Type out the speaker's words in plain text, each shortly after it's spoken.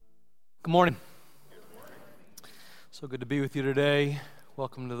Good morning. So good to be with you today.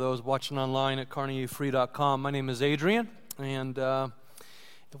 Welcome to those watching online at eFree.com. My name is Adrian, and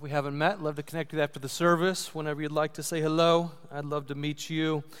if we haven't met, I'd love to connect with you after the service. Whenever you'd like to say hello, I'd love to meet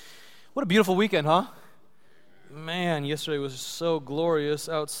you. What a beautiful weekend, huh? Man, yesterday was so glorious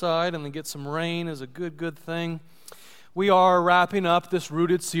outside, and to get some rain is a good thing. We are wrapping up this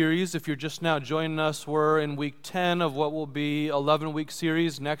Rooted series. If you're just now joining us, we're in week 10 of what will be 11-week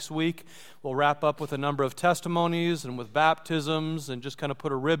series. Next week, we'll wrap up with a number of testimonies and with baptisms and just kind of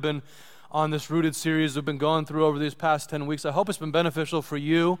put a ribbon on this Rooted series we've been going through over these past 10 weeks. I hope it's been beneficial for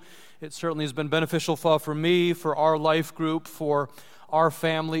you. It certainly has been beneficial for me, for our life group, for our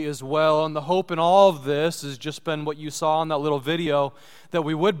family as well. And the hope in all of this has just been what you saw in that little video, that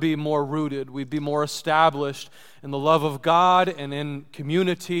we would be more rooted, we'd be more established in the love of God and in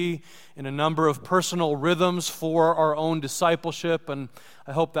community, in a number of personal rhythms for our own discipleship. And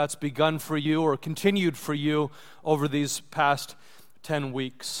I hope that's begun for you or continued for you over these past 10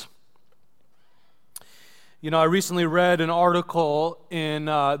 weeks. You know, I recently read an article in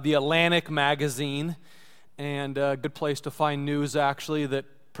the Atlantic magazine, and a good place to find news, actually, that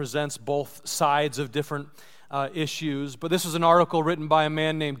presents both sides of different issues. But this was an article written by a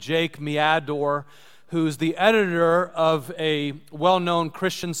man named Jake Meador, who's the editor of a well-known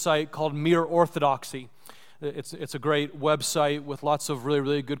Christian site called Mere Orthodoxy. It's a great website with lots of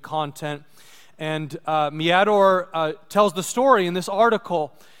really good content. And Meador tells the story in this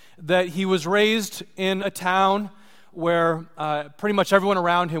article that he was raised in a town where pretty much everyone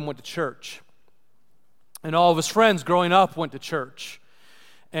around him went to church. And all of his friends growing up went to church.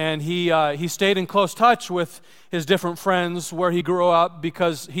 And he stayed in close touch with his different friends where he grew up,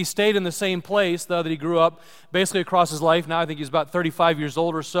 because he stayed in the same place, though, that he grew up basically across his life. Now I think he's about 35 years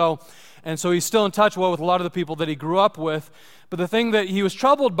old or so. And so he's still in touch with a lot of the people that he grew up with. But the thing that he was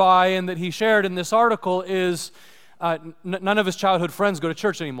troubled by and that he shared in this article is none of his childhood friends go to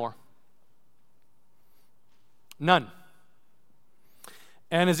church anymore. None.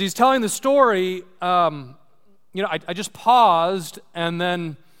 And as he's telling the story, I just paused, and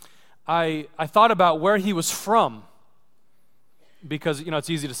then I thought about where he was from. Because, it's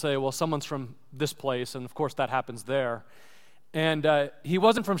easy to say, well, someone's from this place, and of course that happens there. And he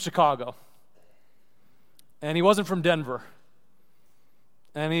wasn't from Chicago. And he wasn't from Denver.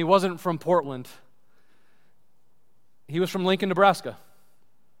 And he wasn't from Portland. He was from Lincoln, Nebraska,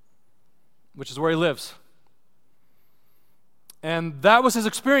 which is where he lives. And that was his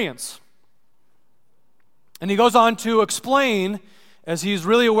experience. And he goes on to explain, as he's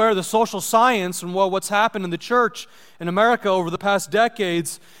really aware of the social science and what's happened in the church in America over the past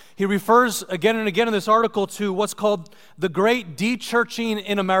decades, he refers again and again in this article to what's called the Great De-Churching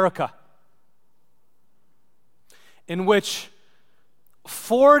in America, in which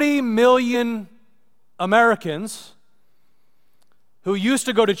 40 million Americans who used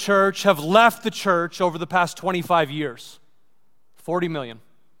to go to church have left the church over the past 25 years. 40 million,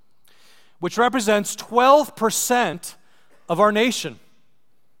 which represents 12% of our nation.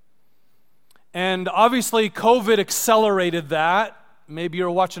 And obviously, COVID accelerated that. Maybe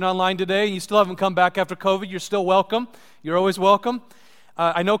you're watching online today and you still haven't come back after COVID. You're still welcome. You're always welcome.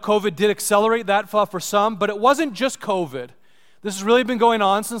 I know COVID did accelerate that for some, but it wasn't just COVID. This has really been going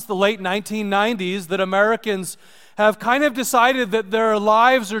on since the late 1990s, that Americans have kind of decided that their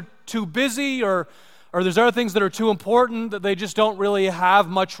lives are too busy, or there's other things that are too important, that they just don't really have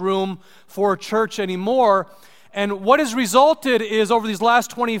much room for church anymore. And what has resulted is, over these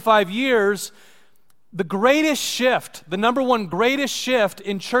last 25 years, the greatest shift, the number one greatest shift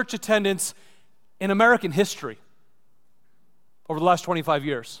in church attendance in American history over the last 25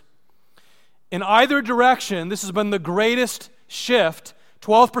 years. In either direction, this has been the greatest shift.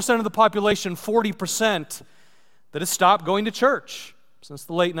 12% of the population, 40%, that has stopped going to church since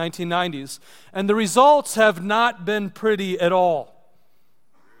the late 1990s. And the results have not been pretty at all.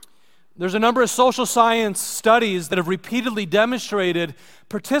 There's a number of social science studies that have repeatedly demonstrated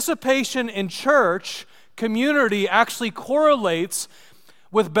participation in church community actually correlates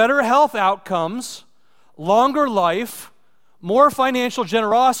with better health outcomes, longer life, more financial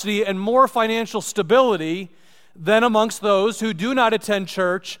generosity, and more financial stability than amongst those who do not attend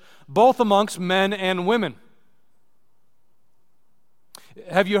church, both amongst men and women.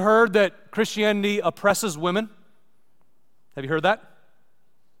 Have you heard that Christianity oppresses women? Have you heard that?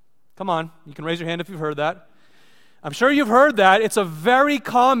 Come on, you can raise your hand if you've heard that. I'm sure you've heard that. It's a very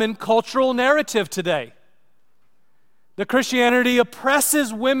common cultural narrative today, that Christianity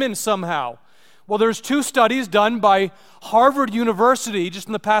oppresses women somehow. Well, there's two studies done by Harvard University just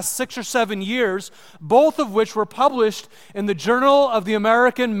in the past 6 or 7 years, both of which were published in the Journal of the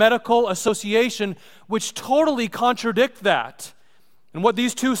American Medical Association, which totally contradict that. And what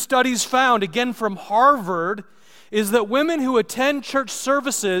these two studies found, again from Harvard, is that women who attend church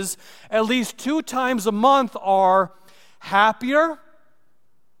services at least 2 times a month are happier,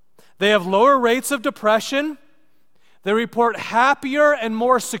 they have lower rates of depression, they report happier and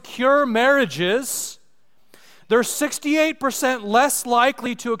more secure marriages, they're 68% less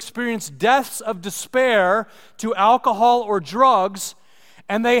likely to experience deaths of despair to alcohol or drugs,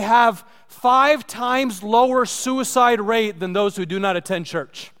 and they have 5 times lower suicide rate than those who do not attend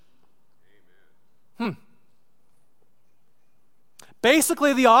church.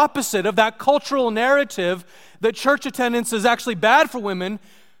 Basically the opposite of that cultural narrative that church attendance is actually bad for women.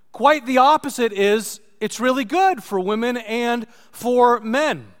 Quite the opposite is it's really good for women and for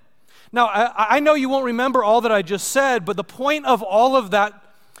men. Now, I know you won't remember all that I just said, but the point of all of that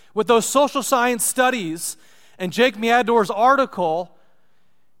with those social science studies and Jake Meador's article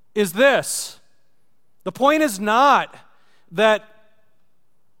is this. The point is not that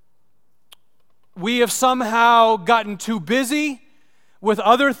we have somehow gotten too busy with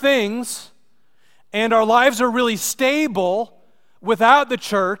other things and our lives are really stable without the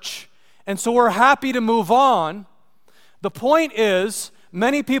church, and so we're happy to move on. The point is,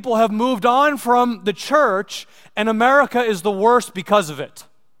 many people have moved on from the church, and America is the worst because of it.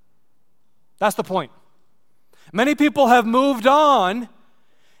 That's the point. Many people have moved on,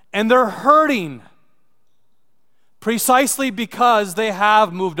 and they're hurting precisely because they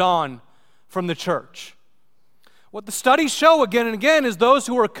have moved on from the church. What the studies show again and again is those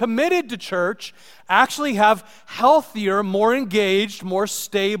who are committed to church actually have healthier, more engaged, more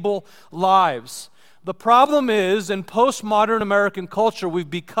stable lives. The problem is, in postmodern American culture, we've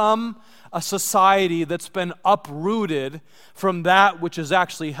become a society that's been uprooted from that which is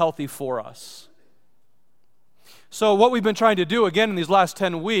actually healthy for us. So what we've been trying to do, again, in these last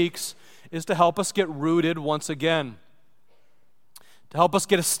 10 weeks, is to help us get rooted once again, to help us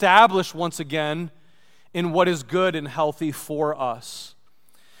get established once again in what is good and healthy for us.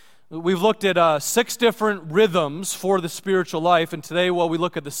 We've looked at 6 different rhythms for the spiritual life, and today, we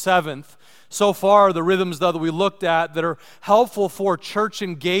look at the 7th. So far, the rhythms that we looked at that are helpful for church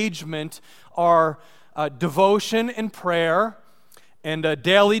engagement are devotion and prayer, and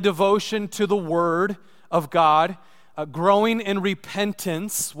daily devotion to the Word of God, growing in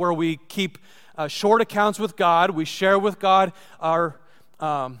repentance, where we keep short accounts with God, we share with God our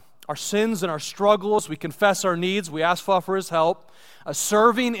sins and our struggles, we confess our needs, we ask for His help,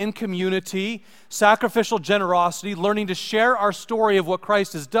 serving in community, sacrificial generosity, learning to share our story of what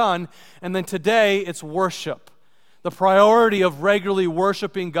Christ has done, and then today it's worship, the priority of regularly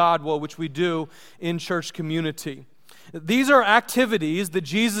worshiping God, which we do in church community. These are activities that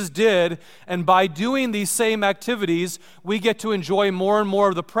Jesus did, and by doing these same activities, we get to enjoy more and more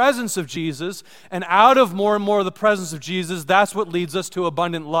of the presence of Jesus, and out of more and more of the presence of Jesus, that's what leads us to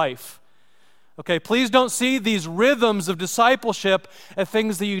abundant life. Okay, please don't see these rhythms of discipleship as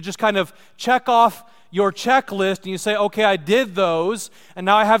things that you just kind of check off your checklist, and you say, okay, I did those, and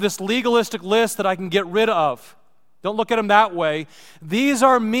now I have this legalistic list that I can get rid of. Don't look at them that way. These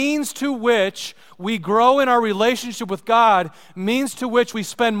are means to which we grow in our relationship with God, means to which we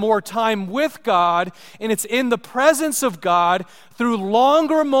spend more time with God, and it's in the presence of God, through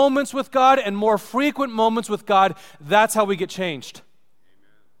longer moments with God and more frequent moments with God, that's how we get changed.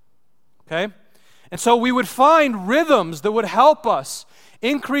 Okay? And so we would find rhythms that would help us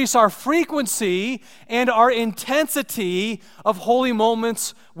increase our frequency and our intensity of holy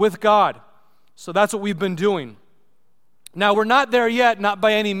moments with God. So that's what we've been doing. Now, we're not there yet, not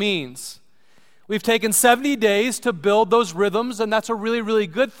by any means. We've taken 70 days to build those rhythms, and that's a really, really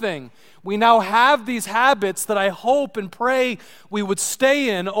good thing. We now have these habits that I hope and pray we would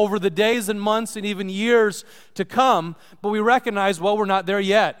stay in over the days and months and even years to come, but we recognize, we're not there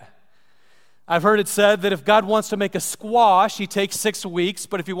yet. I've heard it said that if God wants to make a squash, He takes 6 weeks,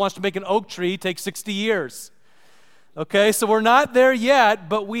 but if He wants to make an oak tree, it takes 60 years. Okay, so we're not there yet,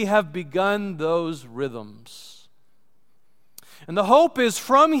 but we have begun those rhythms. And the hope is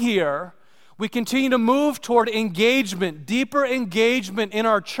from here, we continue to move toward engagement, deeper engagement in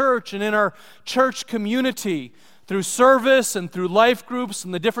our church and in our church community through service and through life groups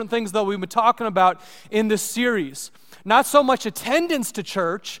and the different things that we've been talking about in this series. Not so much attendance to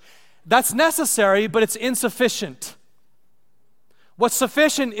church, that's necessary, but it's insufficient. What's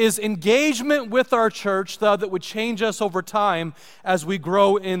sufficient is engagement with our church, though, that would change us over time as we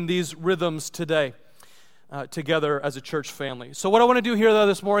grow in these rhythms today. together as a church family. So what I want to do here, though,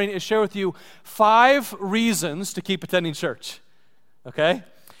 this morning is share with you 5 reasons to keep attending church, okay?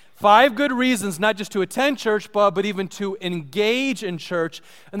 5 good reasons, not just to attend church, but even to engage in church.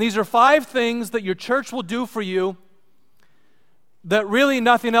 And these are 5 things that your church will do for you that really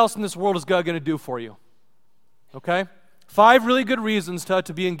nothing else in this world is going to do for you, okay? 5 really good reasons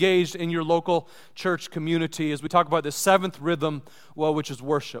to be engaged in your local church community as we talk about the 7th rhythm, which is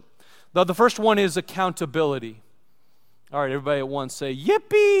worship. The first one is accountability. All right, everybody at once say,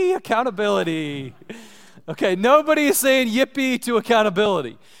 yippee, accountability. Okay, nobody is saying yippee to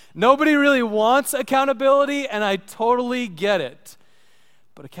accountability. Nobody really wants accountability, and I totally get it.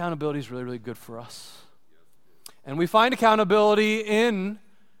 But accountability is really, really good for us. And we find accountability in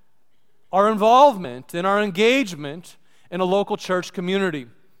our involvement, in our engagement in a local church community.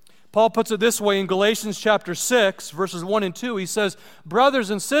 Paul puts it this way in Galatians chapter 6, verses 1 and 2. He says, brothers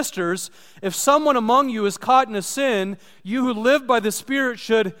and sisters, if someone among you is caught in a sin, you who live by the Spirit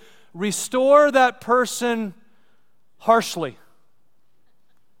should restore that person harshly.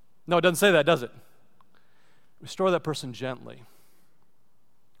 No, it doesn't say that, does it? Restore that person gently,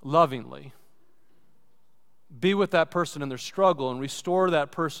 lovingly. Be with that person in their struggle and restore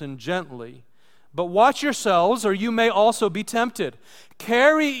that person gently. But watch yourselves, or you may also be tempted.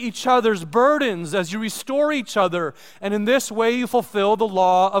 Carry each other's burdens as you restore each other, and in this way you fulfill the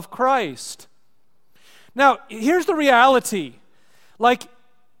law of Christ. Now, here's the reality. Like,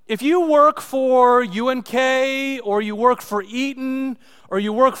 if you work for UNK, or you work for Eaton, or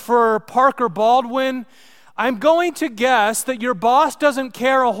you work for Parker Baldwin, I'm going to guess that your boss doesn't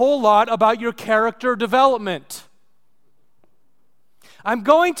care a whole lot about your character development. I'm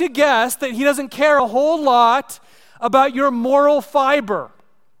going to guess that he doesn't care a whole lot about your moral fiber.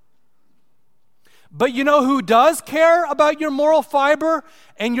 But you know who does care about your moral fiber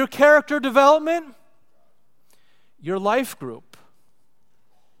and your character development? Your life group.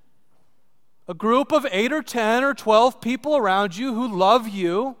 A group of 8 or 10 or 12 people around you who love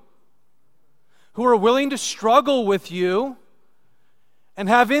you, who are willing to struggle with you, and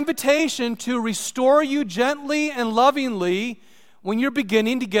have invitation to restore you gently and lovingly when you're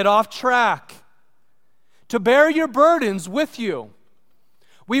beginning to get off track, to bear your burdens with you.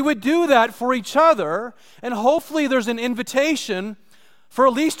 We would do that for each other, and hopefully there's an invitation for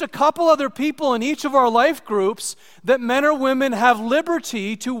at least a couple other people in each of our life groups that men or women have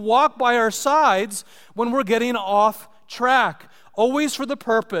liberty to walk by our sides when we're getting off track, always for the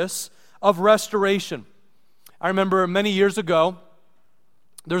purpose of restoration. I remember many years ago,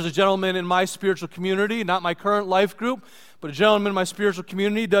 there was a gentleman in my spiritual community, not my current life group, but a gentleman in my spiritual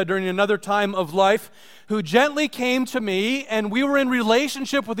community during another time of life who gently came to me, and we were in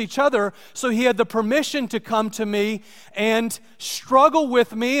relationship with each other, so he had the permission to come to me and struggle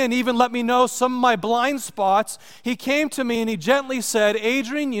with me and even let me know some of my blind spots. He came to me and he gently said,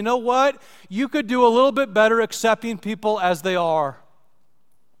 Adrian, you know what? You could do a little bit better accepting people as they are.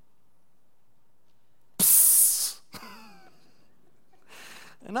 Psst.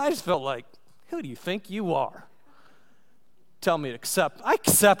 And I just felt like, who do you think you are? Tell me to accept. I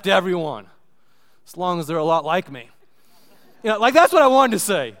accept everyone, as long as they're a lot like me. You know, like that's what I wanted to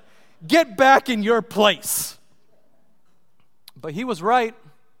say. Get back in your place. But he was right.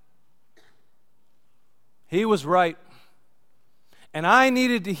 He was right. And I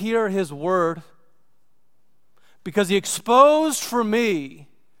needed to hear his word because he exposed for me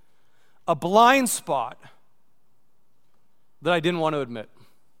a blind spot that I didn't want to admit.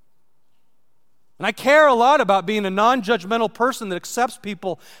 And I care a lot about being a non-judgmental person that accepts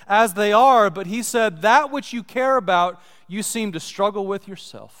people as they are, but he said, that which you care about, you seem to struggle with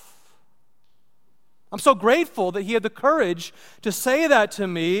yourself. I'm so grateful that he had the courage to say that to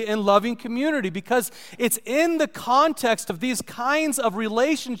me in loving community, because it's in the context of these kinds of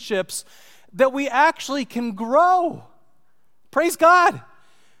relationships that we actually can grow. Praise God.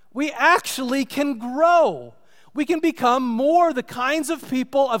 We actually can grow. We can become more the kinds of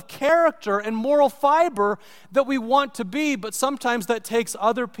people of character and moral fiber that we want to be, but sometimes that takes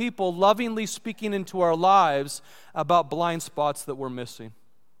other people lovingly speaking into our lives about blind spots that we're missing.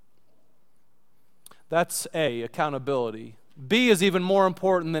 That's A, accountability. B is even more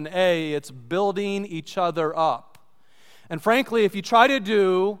important than A. It's building each other up. And frankly, if you try to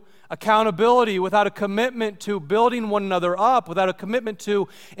do accountability without a commitment to building one another up, without a commitment to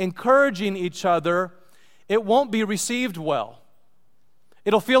encouraging each other, it won't be received well.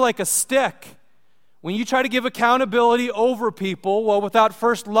 It'll feel like a stick. When you try to give accountability over people, well, without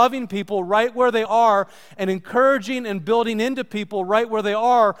first loving people right where they are and encouraging and building into people right where they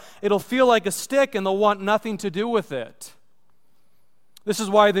are, it'll feel like a stick and they'll want nothing to do with it. This is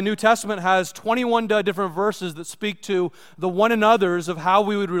why the New Testament has 21 different verses that speak to the one another's of how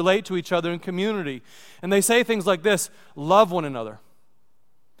we would relate to each other in community. And they say things like this: love one another,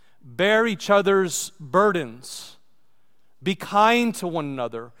 bear each other's burdens, be kind to one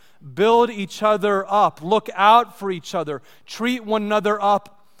another, build each other up, look out for each other, treat one another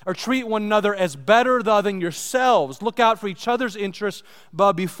as better than yourselves, look out for each other's interests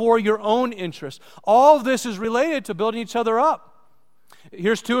but before your own interests. All of this is related to building each other up.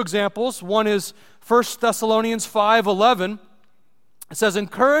 Here's two examples. One is 1 Thessalonians 5:11. It says,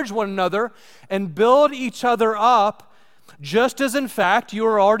 encourage one another and build each other up, just as in fact you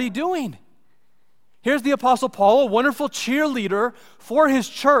are already doing. Here's the Apostle Paul, a wonderful cheerleader for his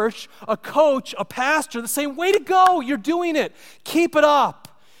church, a coach, a pastor, saying, way to go, you're doing it. Keep it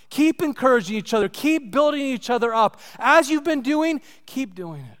up. Keep encouraging each other. Keep building each other up. As you've been doing, keep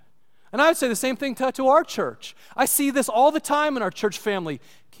doing it. And I would say the same thing to our church. I see this all the time in our church family.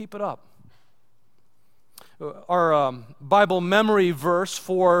 Keep it up. Our Bible memory verse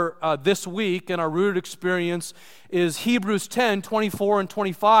for this week and our rooted experience is Hebrews 10:24 and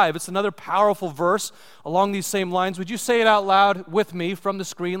 25. It's another powerful verse along these same lines. Would you say it out loud with me from the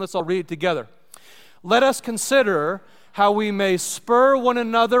screen? Let's all read it together. Let us consider how we may spur one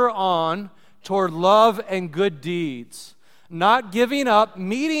another on toward love and good deeds, not giving up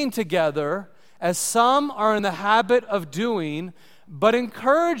meeting together as some are in the habit of doing, but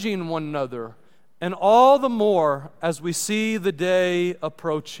encouraging one another, and all the more as we see the day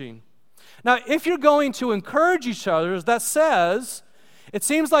approaching. Now, if you're going to encourage each other, as that says, it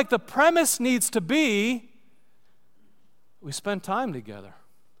seems like the premise needs to be we spend time together.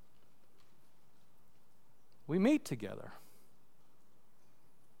 We meet together.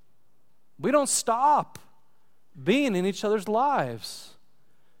 We don't stop being in each other's lives,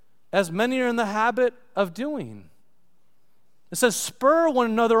 as many are in the habit of doing. It says, spur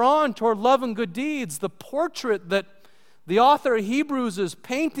one another on toward love and good deeds. The portrait that the author of Hebrews is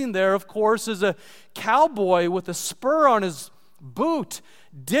painting there, of course, is a cowboy with a spur on his boot,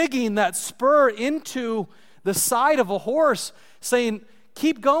 digging that spur into the side of a horse, saying,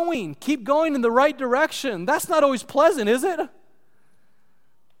 keep going in the right direction. That's not always pleasant, is it?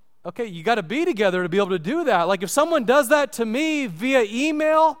 Okay, you got to be together to be able to do that. Like if someone does that to me via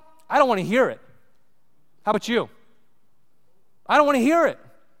email, I don't want to hear it. How about you? I don't want to hear it.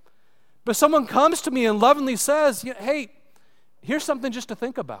 But someone comes to me and lovingly says, hey, here's something just to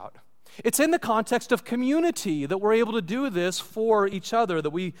think about. It's in the context of community that we're able to do this for each other,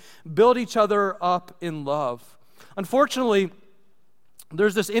 that we build each other up in love. Unfortunately,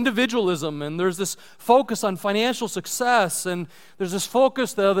 there's this individualism and there's this focus on financial success and there's this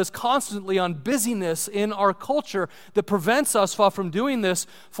focus that's constantly on busyness in our culture that prevents us from doing this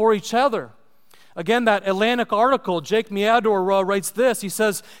for each other. Again, that Atlantic article, Jake Meador writes this. He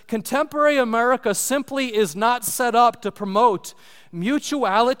says, contemporary America simply is not set up to promote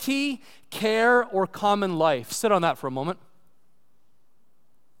mutuality, care, or common life. Sit on that for a moment.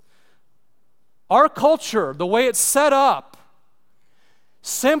 Our culture, the way it's set up,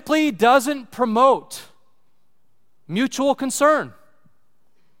 simply doesn't promote mutual concern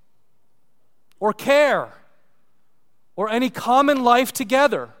or care or any common life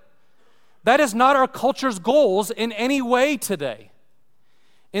together. That is not our culture's goals in any way today.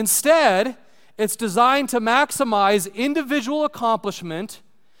 Instead, it's designed to maximize individual accomplishment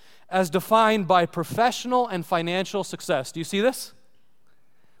as defined by professional and financial success. Do you see this?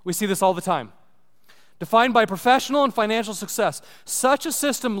 We see this all the time. Defined by professional and financial success. Such a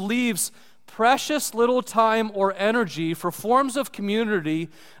system leaves precious little time or energy for forms of community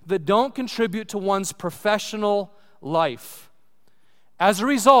that don't contribute to one's professional life. As a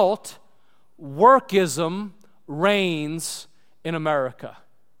result, workism reigns in America.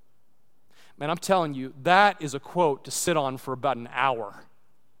 Man, I'm telling you, that is a quote to sit on for about an hour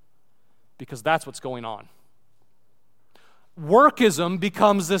because that's what's going on. Workism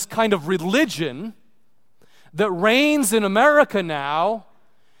becomes this kind of religion that reigns in America now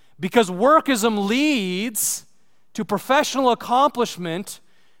because workism leads to professional accomplishment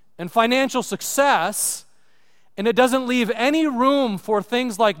and financial success, and it doesn't leave any room for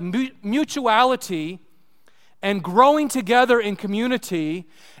things like mutuality and growing together in community,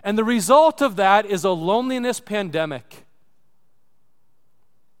 and the result of that is a loneliness pandemic.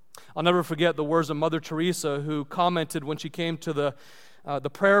 I'll never forget the words of Mother Teresa, who commented when she came to the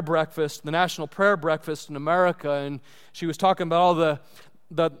prayer breakfast, the national prayer breakfast in America, and she was talking about all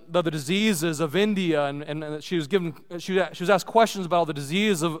the diseases of India, and she was asked questions about all the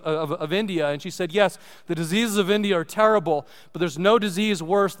diseases of India, and she said, yes, the diseases of India are terrible, but there's no disease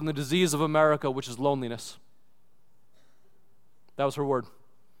worse than the disease of America, which is loneliness. That was her word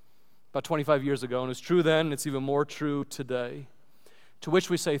about 25 years ago, and it's true then, and it's even more true today. To which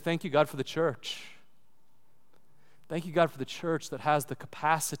we say, thank you, God, for the church. Thank you, God, for the church that has the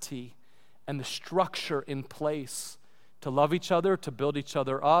capacity and the structure in place to love each other, to build each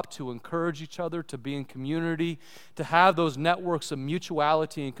other up, to encourage each other, to be in community, to have those networks of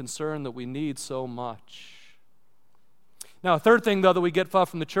mutuality and concern that we need so much. Now, a third thing, though, that we get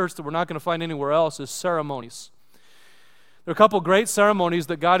from the church that we're not going to find anywhere else is ceremonies. There are a couple great ceremonies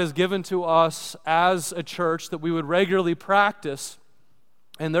that God has given to us as a church that we would regularly practice,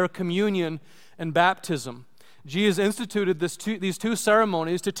 and they're communion and baptism. Jesus instituted these two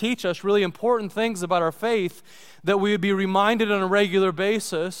ceremonies to teach us really important things about our faith, that we would be reminded on a regular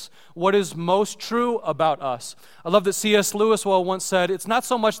basis what is most true about us. I love that C.S. Lewis once said, it's not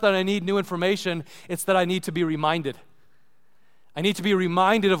so much that I need new information, it's that I need to be reminded. I need to be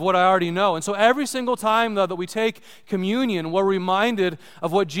reminded of what I already know. And so every single time, though, that we take communion, we're reminded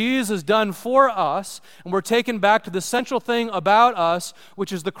of what Jesus has done for us, and we're taken back to the central thing about us,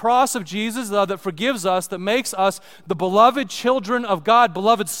 which is the cross of Jesus that forgives us, that makes us the beloved children of God,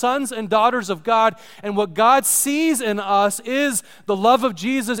 beloved sons and daughters of God. And what God sees in us is the love of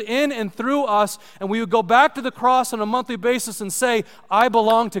Jesus in and through us. And we would go back to the cross on a monthly basis and say, I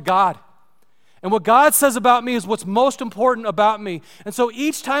belong to God. And what God says about me is what's most important about me. And so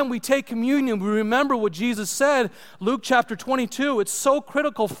each time we take communion, we remember what Jesus said, Luke chapter 22. It's so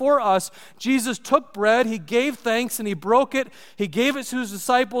critical for us. Jesus took bread, he gave thanks, and he broke it. He gave it to his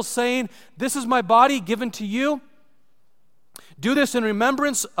disciples, saying, this is my body given to you. Do this in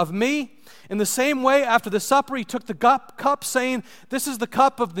remembrance of me. In the same way, after the supper, he took the cup, saying, this is the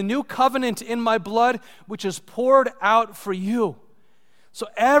cup of the new covenant in my blood, which is poured out for you. So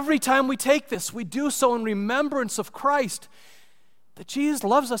every time we take this, we do so in remembrance of Christ, that Jesus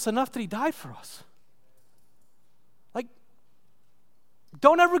loves us enough that he died for us. Like,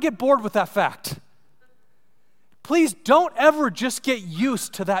 don't ever get bored with that fact. Please don't ever just get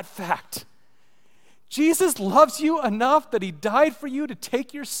used to that fact. Jesus loves you enough that he died for you to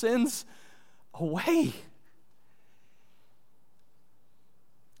take your sins away.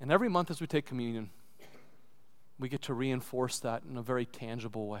 And every month as we take communion, we get to reinforce that in a very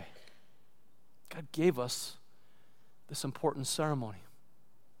tangible way. God gave us this important ceremony.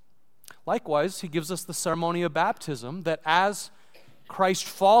 Likewise, he gives us the ceremony of baptism, that as Christ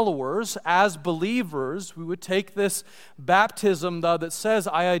followers, as believers, we would take this baptism that says,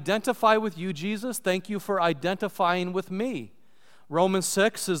 I identify with you, Jesus. Thank you for identifying with me. Romans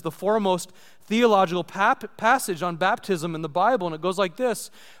 6 is the foremost theological passage on baptism in the Bible, and it goes like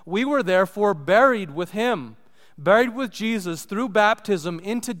this. We were therefore buried with him, buried with Jesus through baptism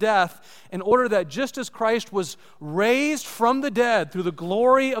into death, in order that just as Christ was raised from the dead through the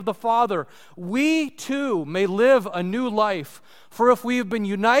glory of the Father, we too may live a new life. For if we have been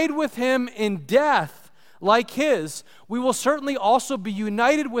united with him in death like his, we will certainly also be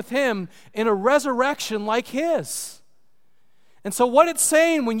united with him in a resurrection like his. And so what it's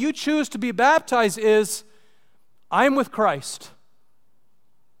saying when you choose to be baptized is, I'm with Christ,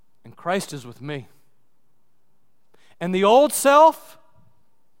 and Christ is with me. And the old self,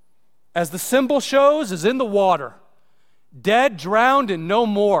 as the symbol shows, is in the water, dead, drowned, and no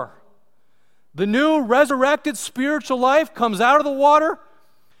more. The new resurrected spiritual life comes out of the water,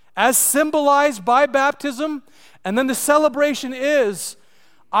 as symbolized by baptism, and then the celebration is,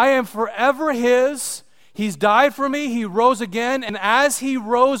 I am forever his. He's died for me, he rose again, and as he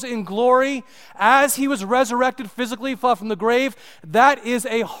rose in glory, as he was resurrected physically from the grave, that is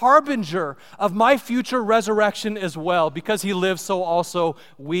a harbinger of my future resurrection as well. Because he lives, so also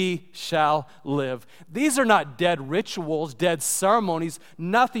we shall live. These are not dead rituals, dead ceremonies,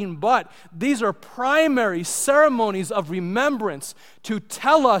 nothing but. These are primary ceremonies of remembrance to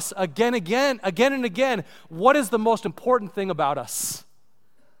tell us again and again, what is the most important thing about us.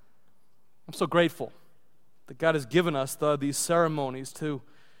 I'm so grateful that God has given us these ceremonies to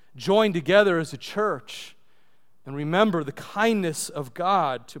join together as a church and remember the kindness of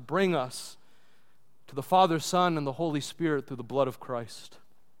God to bring us to the Father, Son, and the Holy Spirit through the blood of Christ.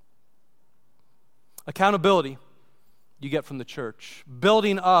 Accountability you get from the church.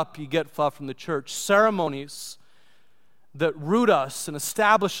 Building up you get from the church. Ceremonies that root us and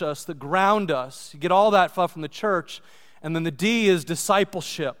establish us, that ground us. You get all that from the church. And then the D is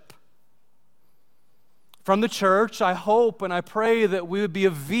discipleship. From the church, I hope and I pray that we would be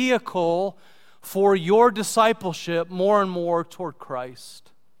a vehicle for your discipleship more and more toward Christ.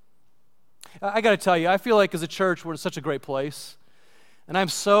 I got to tell you, I feel like as a church, we're in such a great place. And I'm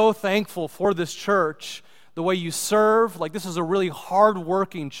so thankful for this church, the way you serve. Like, this is a really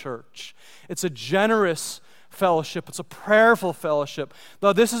hard-working church. It's a generous, fellowship. It's a prayerful fellowship.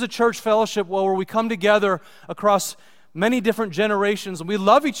 Though this is a church fellowship where we come together across many different generations and we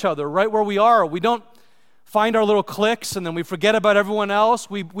love each other right where we are. We don't find our little cliques and then we forget about everyone else.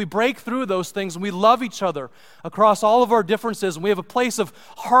 We break through those things and we love each other across all of our differences. And we have a place of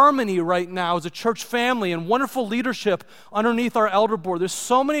harmony right now as a church family and wonderful leadership underneath our elder board. There's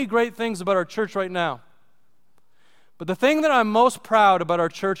so many great things about our church right now. But the thing that I'm most proud about our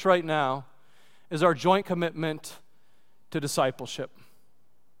church right now is our joint commitment to discipleship.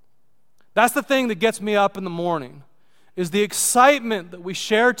 That's the thing that gets me up in the morning, is the excitement that we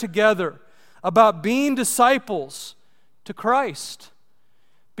share together about being disciples to Christ.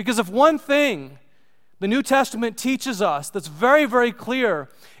 Because if one thing the New Testament teaches us that's very, very clear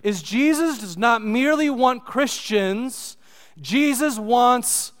is Jesus does not merely want Christians, Jesus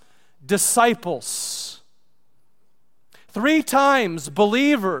wants disciples. 3 times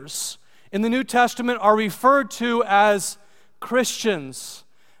believers in the New Testament are referred to as Christians.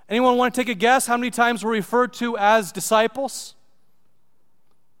 Anyone want to take a guess how many times we're referred to as disciples?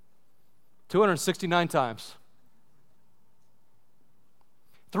 269 times.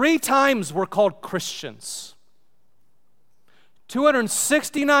 3 times we're called Christians.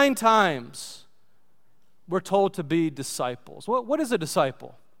 269 times we're told to be disciples. What is a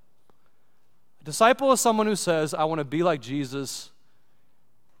disciple? A disciple is someone who says, I want to be like Jesus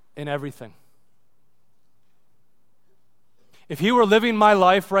in everything. If he were living my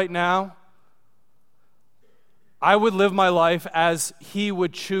life right now, I would live my life as he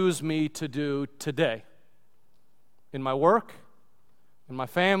would choose me to do today. In my work, in my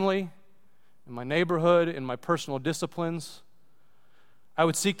family, in my neighborhood, in my personal disciplines. I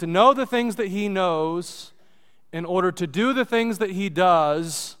would seek to know the things that he knows in order to do the things that he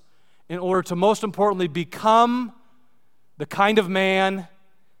does, in order to, most importantly, become the kind of man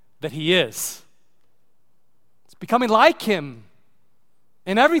that he is. It's becoming like him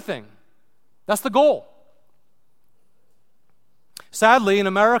in everything. That's the goal. Sadly, in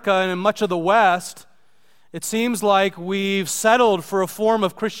America and in much of the West, it seems like we've settled for a form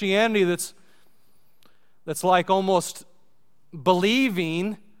of Christianity that's like almost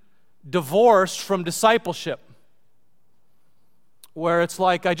believing divorced from discipleship, where it's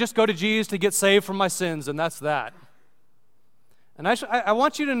like, I just go to Jesus to get saved from my sins, and that's that. And I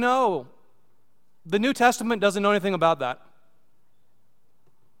want you to know, the New Testament doesn't know anything about that.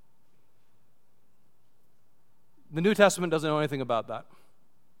 The New Testament doesn't know anything about that.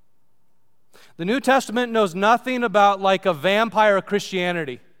 The New Testament knows nothing about like a vampire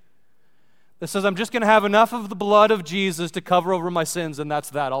Christianity that says, I'm just going to have enough of the blood of Jesus to cover over my sins, and that's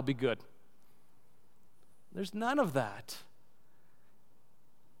that. I'll be good. There's none of that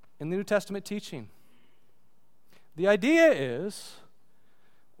in the New Testament teaching. The idea is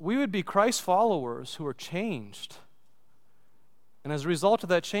we would be Christ followers who are changed. And as a result of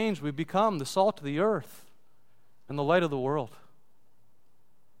that change, we become the salt of the earth and the light of the world.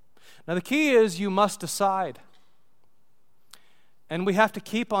 Now the key is you must decide. And we have to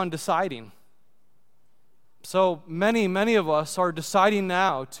keep on deciding. So many of us are deciding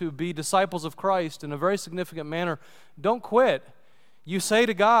now to be disciples of Christ in a very significant manner. Don't quit. You say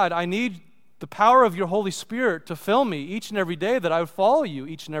to God, I need the power of your Holy Spirit to fill me each and every day, that I would follow you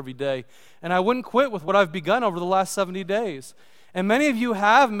each and every day. And I wouldn't quit with what I've begun over the last 70 days. And many of you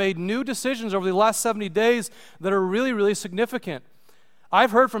have made new decisions over the last 70 days that are really, really significant.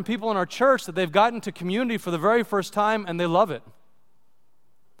 I've heard from people in our church that they've gotten to community for the very first time and they love it.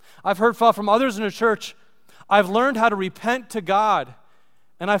 I've heard from others in the church, I've learned how to repent to God,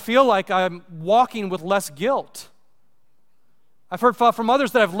 and I feel like I'm walking with less guilt. I've heard from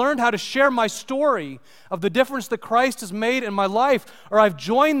others that I've learned how to share my story of the difference that Christ has made in my life, or I've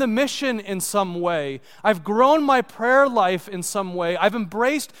joined the mission in some way. I've grown my prayer life in some way. I've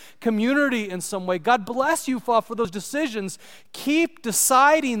embraced community in some way. God bless you for those decisions. Keep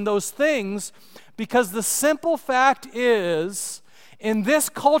deciding those things, because the simple fact is, in this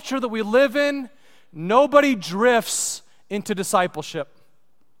culture that we live in, nobody drifts into discipleship.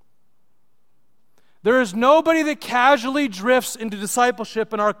 There is nobody that casually drifts into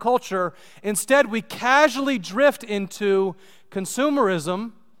discipleship in our culture. Instead, we casually drift into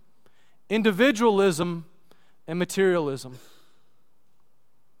consumerism, individualism, and materialism.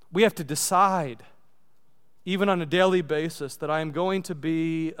 We have to decide, even on a daily basis, that I am going to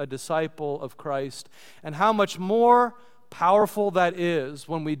be a disciple of Christ, and how much more powerful that is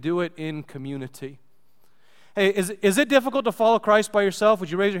when we do it in community. Hey, is it difficult to follow Christ by yourself?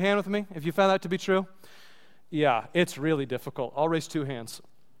 Would you raise your hand with me if you found that to be true? Yeah, it's really difficult. I'll raise 2 hands.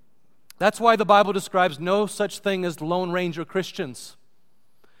 That's why the Bible describes no such thing as Lone Ranger Christians.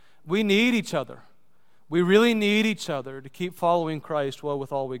 We need each other. We really need each other to keep following Christ well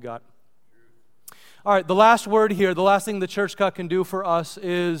with all we got. All right, the last word here, the last thing the Church Cut can do for us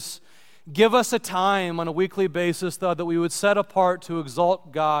is give us a time on a weekly basis, though, that we would set apart to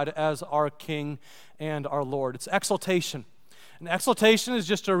exalt God as our King and our Lord. It's exaltation. And exaltation is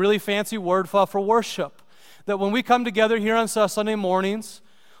just a really fancy word for worship. That when we come together here on Sunday mornings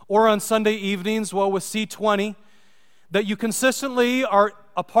or on Sunday evenings, with C20, that you consistently are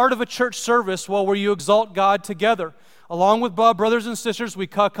a part of a church service where you exalt God together. Along with brothers and sisters, we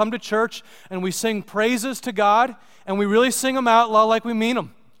come to church and we sing praises to God, and we really sing them out loud like we mean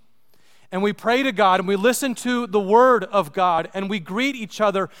them. And we pray to God, and we listen to the Word of God, and we greet each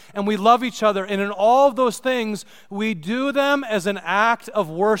other, and we love each other. And in all of those things, we do them as an act of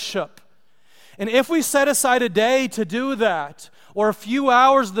worship. And if we set aside a day to do that, or a few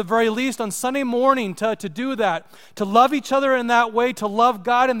hours at the very least on Sunday morning to do that, to love each other in that way, to love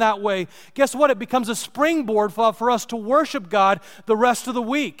God in that way, guess what? It becomes a springboard for us to worship God the rest of the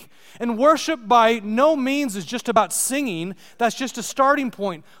week. And worship by no means is just about singing. That's just a starting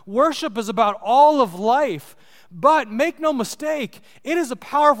point. Worship is about all of life. But make no mistake, it is a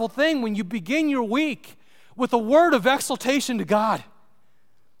powerful thing when you begin your week with a word of exaltation to God.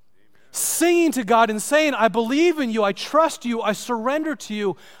 Singing to God and saying, I believe in you, I trust you, I surrender to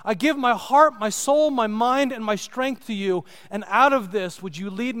you, I give my heart, my soul, my mind, and my strength to you, and out of this, would you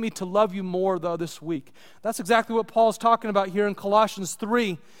lead me to love you more, this week? That's exactly what Paul's talking about here in Colossians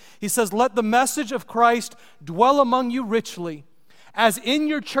 3. He says, let the message of Christ dwell among you richly, as in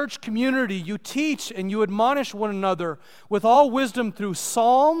your church community you teach and you admonish one another with all wisdom through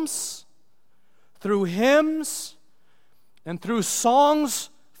psalms, through hymns, and through songs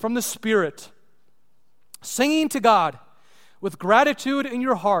from the Spirit, singing to God with gratitude in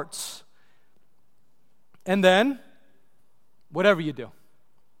your hearts. And then, whatever you do,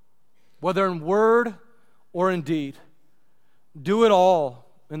 whether in word or in deed, do it all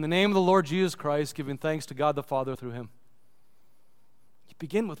in the name of the Lord Jesus Christ, giving thanks to God the Father through Him. You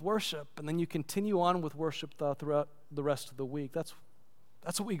begin with worship, and then you continue on with worship throughout the rest of the week. That's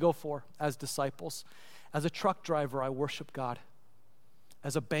what we go for as disciples. As a truck driver, I worship God.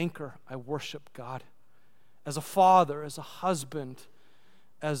 As a banker, I worship God. As a father, as a husband,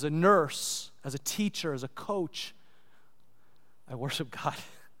 as a nurse, as a teacher, as a coach, I worship God.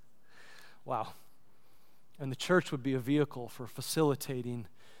 Wow. And the church would be a vehicle for facilitating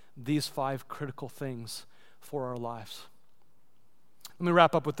these 5 critical things for our lives. Let me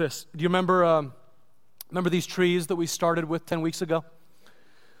wrap up with this. Do you remember these trees that we started with 10 weeks ago?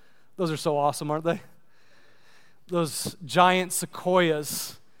 Those are so awesome, aren't they? Those giant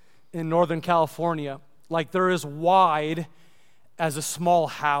sequoias in Northern California, like they're as wide as a small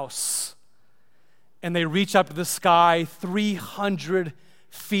house. And they reach up to the sky 300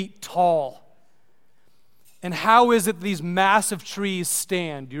 feet tall. And how is it these massive trees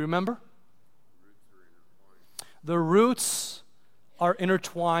stand? Do you remember? The roots are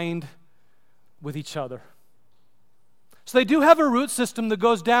intertwined with each other. So they do have a root system that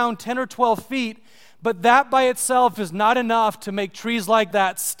goes down 10 or 12 feet, but that by itself is not enough to make trees like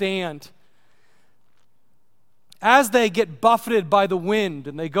that stand. As they get buffeted by the wind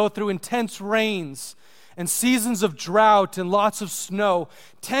and they go through intense rains and seasons of drought and lots of snow,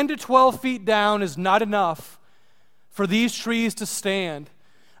 10 to 12 feet down is not enough for these trees to stand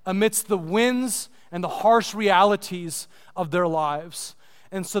amidst the winds and the harsh realities of their lives.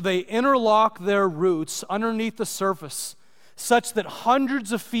 And so they interlock their roots underneath the surface such that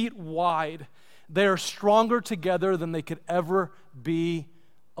hundreds of feet wide, they are stronger together than they could ever be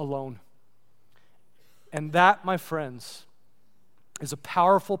alone. And that, my friends, is a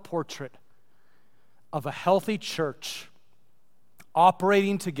powerful portrait of a healthy church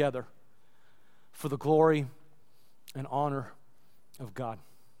operating together for the glory and honor of God.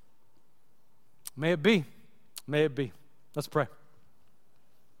 May it be. May it be. Let's pray.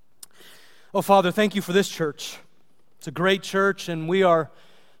 Oh, Father, thank you for this church. It's a great church, and we are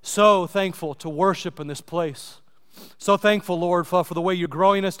so thankful to worship in this place. So thankful, Lord, for the way you're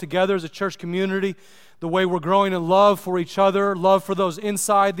growing us together as a church community, the way we're growing in love for each other, love for those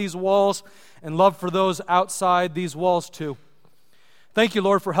inside these walls, and love for those outside these walls too. Thank you,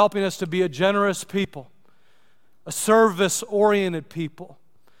 Lord, for helping us to be a generous people, a service-oriented people.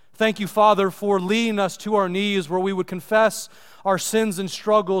 Thank you, Father, for leading us to our knees where we would confess our sins and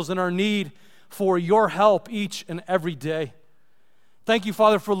struggles and our need for your help each and every day. Thank you,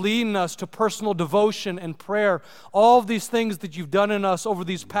 Father, for leading us to personal devotion and prayer. All of these things that you've done in us over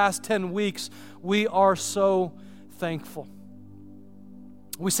these past 10 weeks, we are so thankful.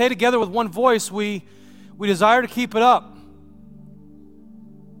 We say together with one voice, we desire to keep it up.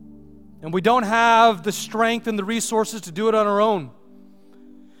 And we don't have the strength and the resources to do it on our own.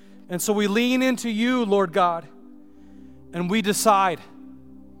 And so we lean into you, Lord God, and we decide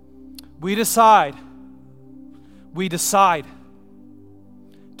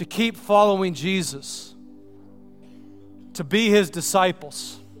to keep following Jesus, to be his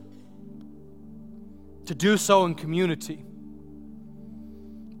disciples, to do so in community,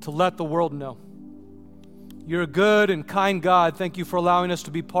 to let the world know. You're a good and kind God. Thank you for allowing us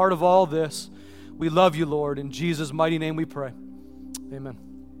to be part of all this. We love you, Lord. In Jesus' mighty name we pray. Amen.